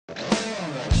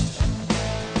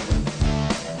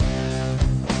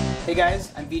Hey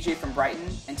guys, I'm Vijay from Brighton,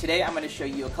 and today I'm going to show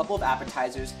you a couple of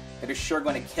appetizers that are sure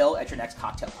going to kill at your next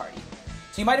cocktail party.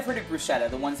 So you might have heard of Bruschetta,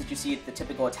 the ones that you see at the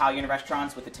typical Italian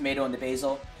restaurants with the tomato and the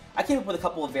basil. I came up with a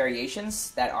couple of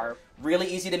variations that are really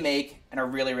easy to make and are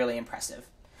really, really impressive.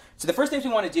 So the first thing we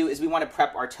want to do is we want to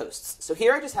prep our toasts. So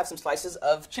here I just have some slices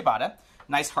of ciabatta,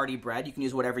 nice hearty bread. You can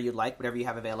use whatever you'd like, whatever you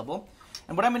have available.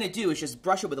 And what I'm going to do is just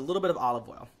brush it with a little bit of olive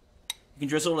oil. You can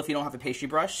drizzle it if you don't have a pastry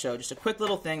brush, so just a quick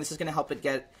little thing. This is going to help it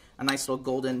get a nice little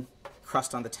golden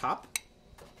crust on the top.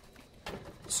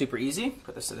 Super easy.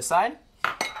 Put this to the side.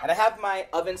 And I have my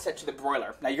oven set to the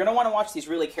broiler. Now you're going to want to watch these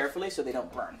really carefully so they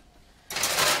don't burn.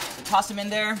 So toss them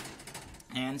in there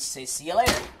and say see you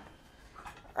later.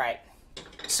 Alright,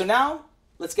 so now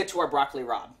let's get to our broccoli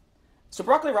rabe. So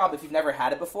broccoli rabe, if you've never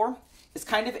had it before, is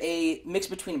kind of a mix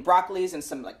between broccolis and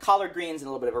some like collard greens and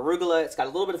a little bit of arugula. It's got a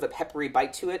little bit of a peppery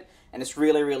bite to it, and it's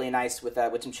really, really nice with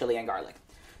some chili and garlic.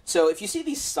 So if you see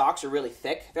these stalks are really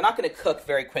thick, they're not going to cook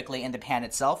very quickly in the pan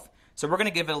itself, so we're going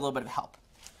to give it a little bit of help.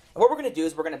 And what we're going to do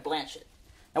is we're going to blanch it.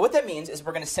 Now what that means is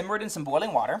we're going to simmer it in some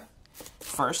boiling water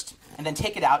first, and then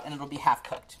take it out and it'll be half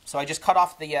cooked. So I just cut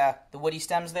off the woody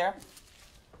stems there.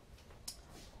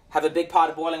 Have a big pot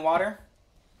of boiling water,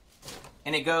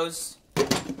 and it goes.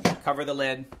 Cover the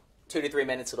lid, 2 to 3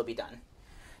 minutes, it'll be done.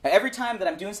 Now every time that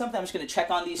I'm doing something, I'm just going to check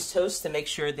on these toasts to make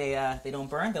sure they don't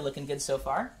burn. They're looking good so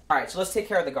far. Alright, so let's take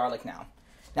care of the garlic now.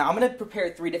 Now I'm going to prepare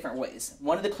it 3 different ways.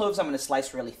 One of the cloves I'm going to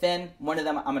slice really thin, one of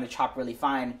them I'm going to chop really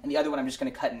fine, and the other one I'm just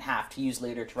going to cut in half to use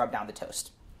later to rub down the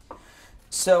toast.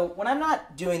 So when I'm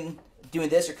not doing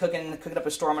this or cooking up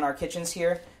a storm in our kitchens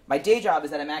here, my day job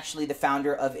is that I'm actually the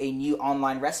founder of a new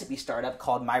online recipe startup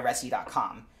called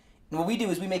myreci.com. And what we do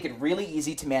is we make it really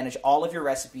easy to manage all of your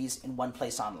recipes in one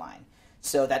place online.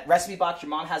 So that recipe box your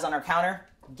mom has on her counter,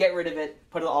 get rid of it,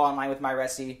 put it all online with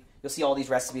MyReci. You'll see all these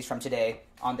recipes from today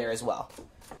on there as well.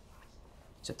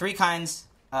 So 3 kinds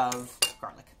of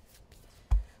garlic.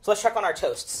 So let's check on our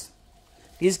toasts.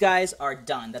 These guys are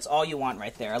done. That's all you want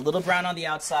right there. A little brown on the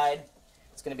outside.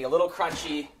 It's going to be a little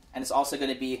crunchy, and it's also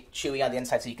going to be chewy on the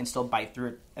inside so you can still bite through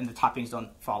it and the toppings don't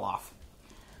fall off.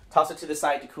 Toss it to the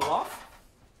side to cool off.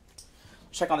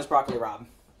 Check on this broccoli rabe.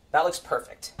 That looks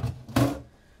perfect.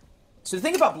 So the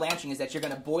thing about blanching is that you're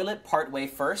going to boil it part way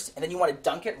first, and then you want to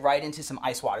dunk it right into some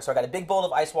ice water. So I got a big bowl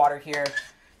of ice water here.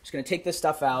 Just going to take this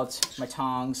stuff out, my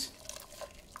tongs,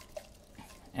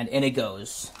 and in it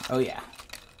goes. Oh yeah.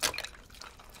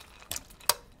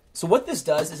 So what this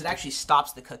does is it actually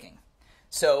stops the cooking.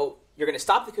 So you're going to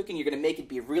stop the cooking, you're going to make it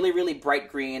be really, really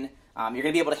bright green. You're going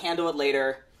to be able to handle it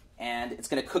later, and it's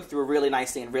going to cook through really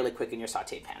nicely and really quick in your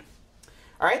saute pan.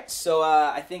 Alright, so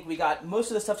I think we got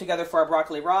most of the stuff together for our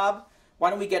broccoli rabe.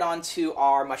 Why don't we get on to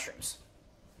our mushrooms?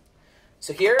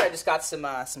 So here I just got some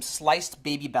sliced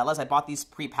baby bellas. I bought these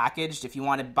pre-packaged. If you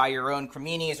want to buy your own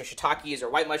creminis or shiitakes or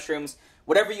white mushrooms,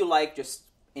 whatever you like, just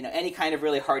any kind of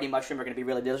really hearty mushroom are going to be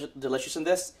really delicious in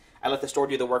this. I let the store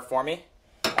do the work for me.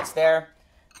 That's there.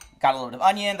 Got a little bit of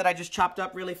onion that I just chopped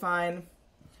up really fine.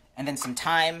 And then some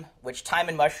thyme, which thyme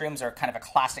and mushrooms are kind of a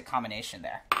classic combination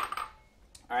there.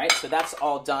 Alright, so that's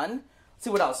all done. Let's see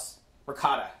what else.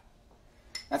 Ricotta.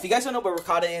 Now, if you guys don't know what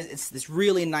ricotta is, it's this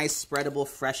really nice, spreadable,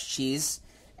 fresh cheese.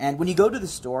 And when you go to the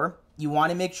store, you want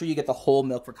to make sure you get the whole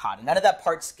milk ricotta. None of that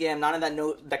part skim, none of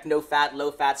that no fat, low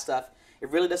fat stuff. It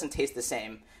really doesn't taste the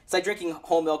same. It's like drinking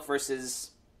whole milk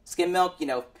versus skim milk.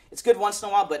 It's good once in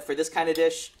a while, but for this kind of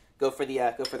dish, go for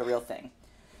the real thing.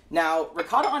 Now,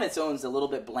 ricotta on its own is a little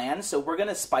bit bland, so we're going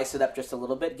to spice it up just a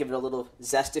little bit, give it a little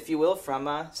zest, if you will,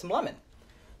 from some lemon.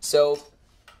 So,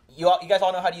 you guys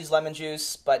all know how to use lemon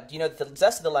juice, but do you know that the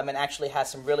zest of the lemon actually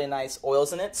has some really nice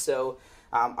oils in it? So,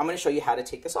 I'm going to show you how to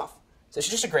take this off. So, it's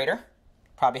just a grater.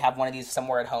 Probably have one of these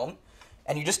somewhere at home.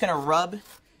 And you're just going to rub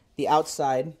the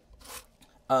outside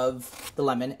of the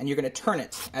lemon, and you're going to turn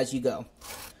it as you go.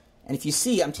 And if you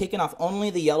see, I'm taking off only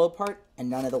the yellow part and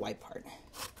none of the white part.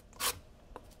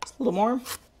 Just a little more.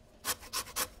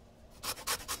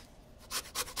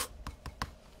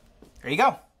 There you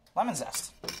go. Lemon zest.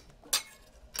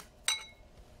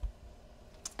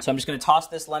 So I'm just going to toss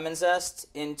this lemon zest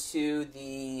into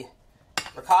the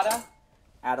ricotta,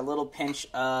 add a little pinch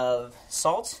of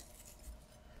salt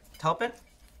to help it,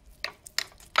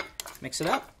 mix it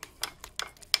up.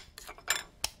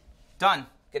 Done.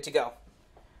 Good to go.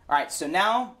 Alright, so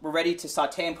now we're ready to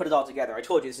saute and put it all together. I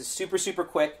told you, this is super, super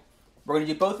quick. We're going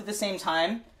to do both at the same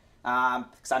time,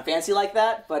 because I'm fancy like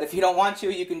that, but if you don't want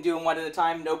to, you can do them one at a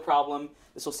time, no problem.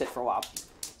 This will sit for a while.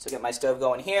 So get my stove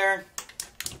going here.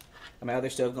 And my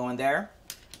other stove going there.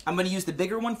 I'm going to use the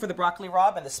bigger one for the broccoli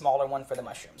rabe and the smaller one for the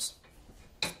mushrooms.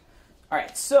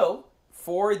 Alright, so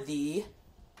for the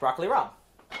broccoli rabe,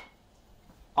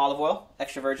 olive oil,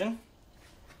 extra virgin.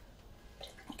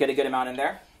 Get a good amount in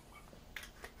there.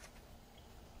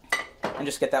 And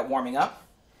just get that warming up.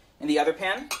 In the other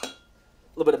pan, a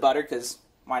little bit of butter, because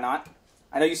why not?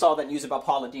 I know you saw that news about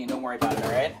Paula Deen. Don't worry about it,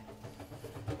 all right?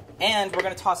 And we're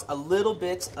going to toss a little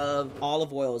bit of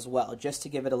olive oil as well, just to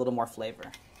give it a little more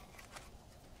flavor.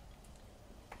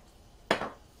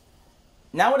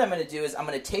 Now what I'm going to do is I'm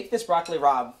going to take this broccoli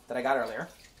rabe that I got earlier,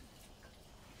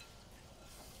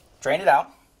 drain it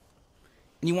out,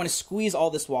 and you want to squeeze all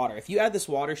this water. If you add this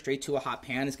water straight to a hot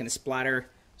pan, it's going to splatter.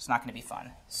 It's not going to be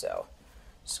fun. So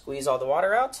squeeze all the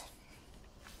water out.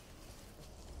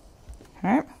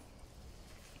 All right.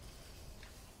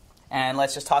 And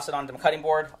let's just toss it onto the cutting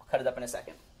board. I'll cut it up in a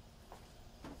second.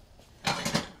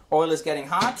 Oil is getting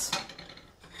hot.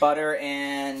 Butter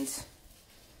and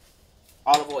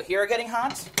olive oil here are getting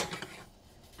hot.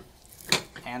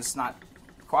 And it's not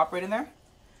cooperating there.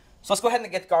 So let's go ahead and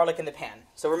get garlic in the pan.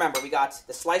 So remember, we got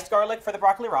the sliced garlic for the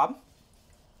broccoli rabe.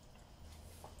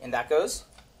 In that goes.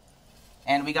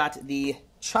 And we got the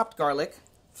chopped garlic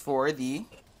for the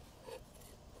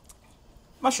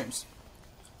mushrooms.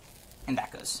 And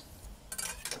that goes.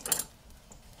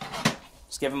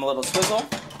 Just give them a little swizzle.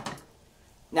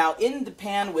 Now in the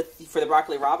pan for the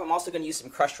broccoli rabe, I'm also going to use some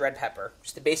crushed red pepper.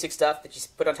 Just the basic stuff that you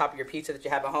put on top of your pizza that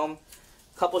you have at home.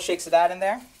 A couple shakes of that in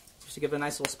there, just to give it a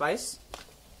nice little spice.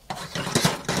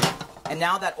 And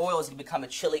now that oil is going to become a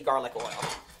chili garlic oil.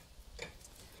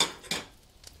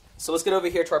 So let's get over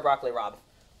here to our broccoli rabe.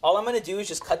 All I'm going to do is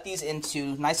just cut these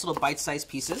into nice little bite-sized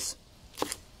pieces.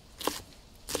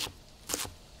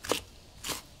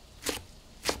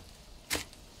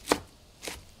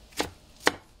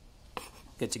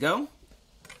 Good to go.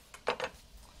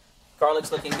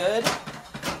 Garlic's looking good.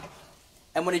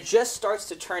 And when it just starts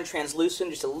to turn translucent,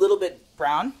 just a little bit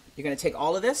brown, you're going to take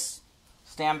all of this,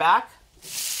 stand back,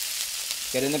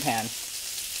 get it in the pan.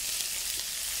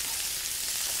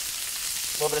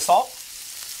 A little bit of salt,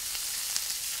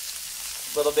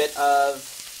 a little bit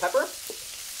of pepper, I'm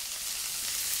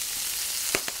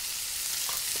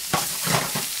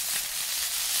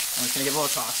just going to give it a little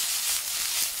toss.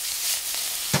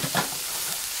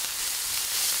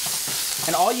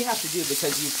 And all you have to do,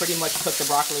 because you pretty much cooked the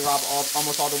broccoli rabe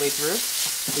almost all the way through,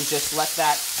 is just let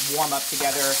that warm up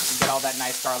together and get all that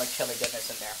nice garlic chili goodness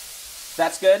in there.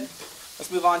 That's good. Let's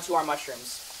move on to our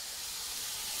mushrooms.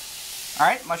 All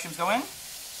right, mushrooms go in.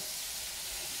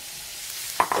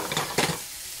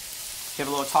 Give it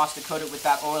a little toss to coat it with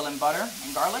that oil and butter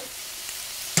and garlic.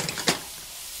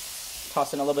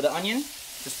 Toss in a little bit of onion,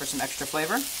 just for some extra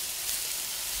flavor.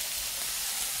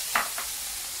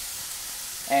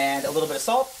 And a little bit of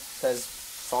salt, because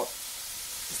salt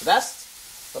is the best.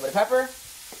 A little bit of pepper.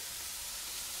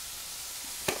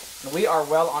 And we are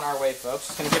well on our way, folks.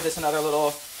 Just going to give this another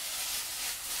little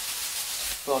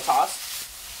toss.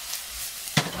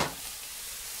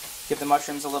 Give the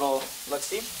mushrooms a little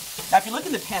look-see. Now, if you look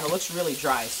in the pan, it looks really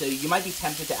dry, so you might be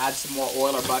tempted to add some more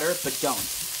oil or butter, but don't.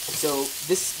 So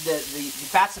the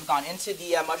fats have gone into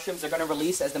the mushrooms. They're going to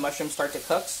release as the mushrooms start to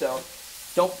cook, so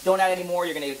don't add any more.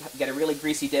 You're going to get a really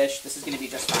greasy dish. This is going to be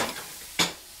just fine.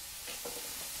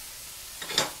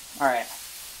 All right.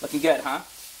 Looking good, huh?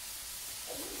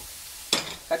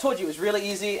 I told you it was really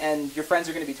easy, and your friends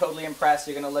are going to be totally impressed.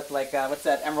 You're going to look like, what's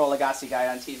that Emeril Lagasse guy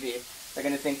on TV? They're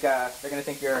going to think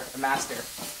you're a master.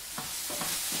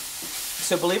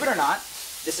 So believe it or not,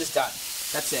 this is done.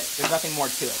 That's it. There's nothing more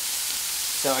to it.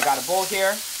 So I got a bowl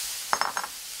here.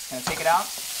 Just going to take it out.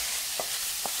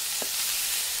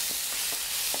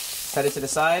 Set it to the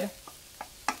side,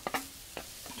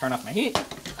 turn off my heat,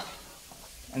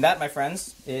 and that, my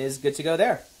friends, is good to go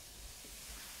there.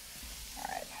 All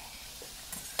right,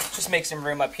 just make some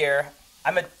room up here.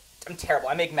 I'm terrible.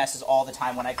 I make messes all the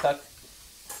time when I cook.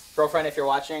 Girlfriend, if you're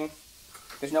watching,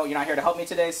 you're not here to help me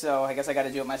today, so I guess I got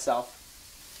to do it myself.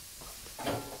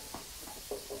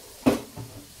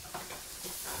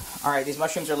 All right, these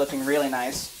mushrooms are looking really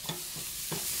nice.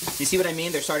 You see what I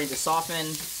mean? They're starting to soften.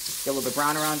 Get a little bit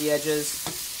brown around the edges.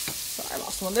 Sorry, I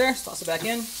lost one there. Let's toss it back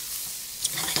in.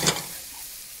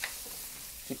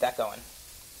 Keep that going.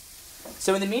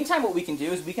 So in the meantime, what we can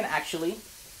do is we can actually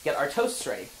get our toasts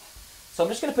ready. So I'm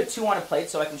just going to put 2 on a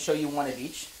plate so I can show you one of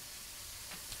each.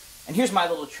 And here's my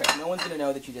little trick. No one's going to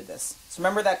know that you did this. So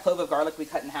remember that clove of garlic we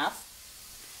cut in half?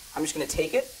 I'm just going to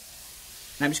take it,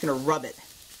 and I'm just going to rub it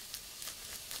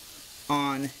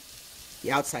on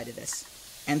the outside of this.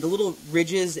 And the little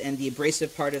ridges and the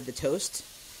abrasive part of the toast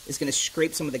is going to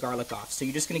scrape some of the garlic off. So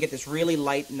you're just going to get this really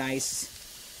light, nice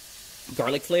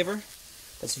garlic flavor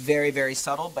that's very, very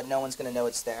subtle, but no one's going to know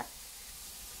it's there.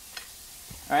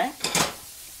 All right?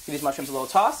 Give these mushrooms a little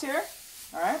toss here.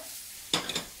 All right.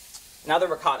 Now the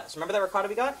ricotta. So remember that ricotta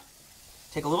we got?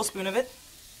 Take a little spoon of it.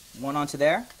 One onto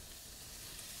there.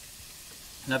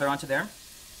 Another onto there.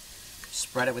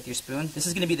 Spread it with your spoon. This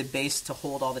is going to be the base to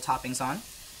hold all the toppings on.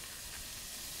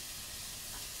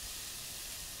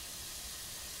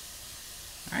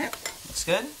 All right, looks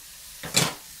good.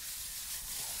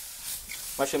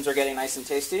 Mushrooms are getting nice and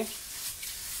tasty.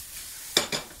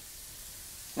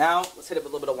 Now, let's hit it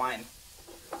with a little bit of wine.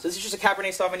 So this is just a Cabernet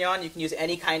Sauvignon. You can use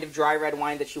any kind of dry red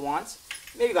wine that you want.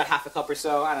 Maybe about half a cup or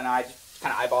so. I don't know, I just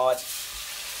kind of eyeball it.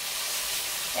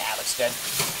 Yeah, it looks good.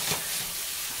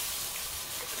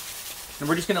 And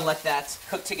we're just going to let that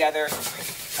cook together,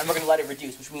 and we're going to let it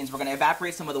reduce, which means we're going to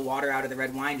evaporate some of the water out of the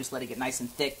red wine, just let it get nice and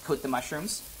thick, coat the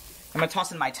mushrooms. I'm going to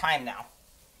toss in my thyme now.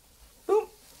 Boom,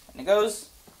 and it goes.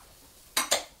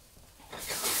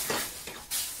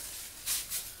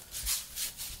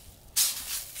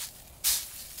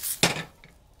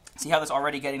 See how that's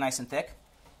already getting nice and thick?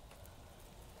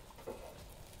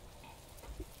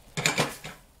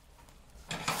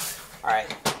 All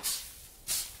right.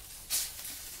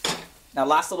 Now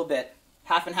last little bit,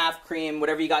 half and half cream,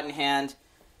 whatever you got in hand.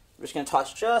 We're just going to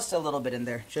toss just a little bit in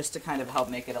there, just to kind of help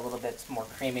make it a little bit more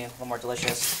creamy, a little more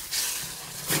delicious.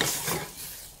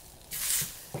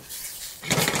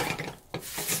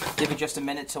 Give it just a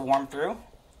minute to warm through.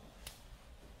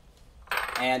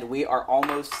 And we are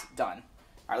almost done.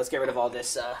 All right, let's get rid of all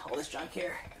this junk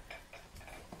here.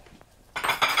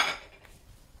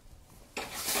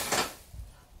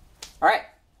 All right,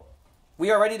 we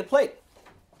are ready to plate.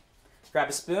 Grab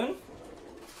a spoon.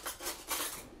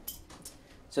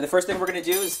 So the first thing we're going to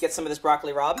do is get some of this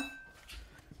broccoli rabe.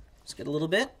 Just get a little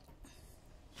bit.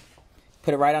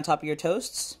 Put it right on top of your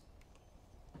toasts.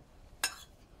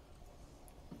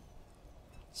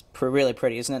 It's really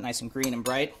pretty, isn't it? Nice and green and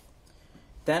bright.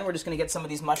 Then we're just going to get some of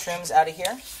these mushrooms out of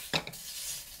here.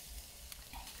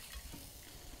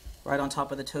 Right on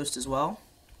top of the toast as well.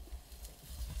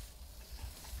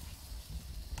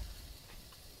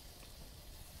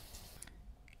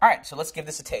 All right, so let's give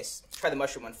this a taste. Let's try the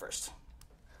mushroom one first.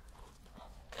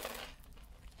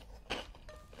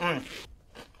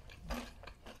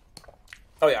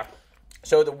 Oh yeah.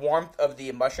 So the warmth of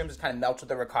the mushrooms kind of melts with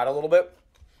the ricotta a little bit.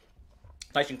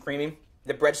 Nice and creamy.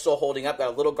 The bread's still holding up. Got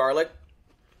a little garlic.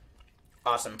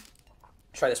 Awesome.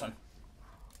 Try this one.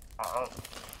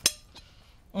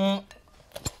 You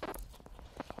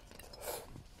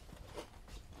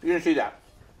didn't see that.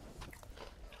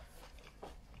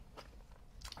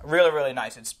 Really, really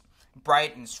nice. It's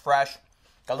bright and it's fresh.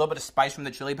 Got a little bit of spice from the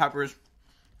chili peppers.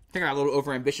 I think I got a little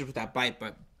overambitious with that bite,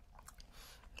 but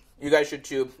you guys should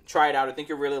too. Try it out. I think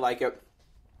you'll really like it.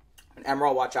 And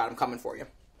Emerald, watch out. I'm coming for you.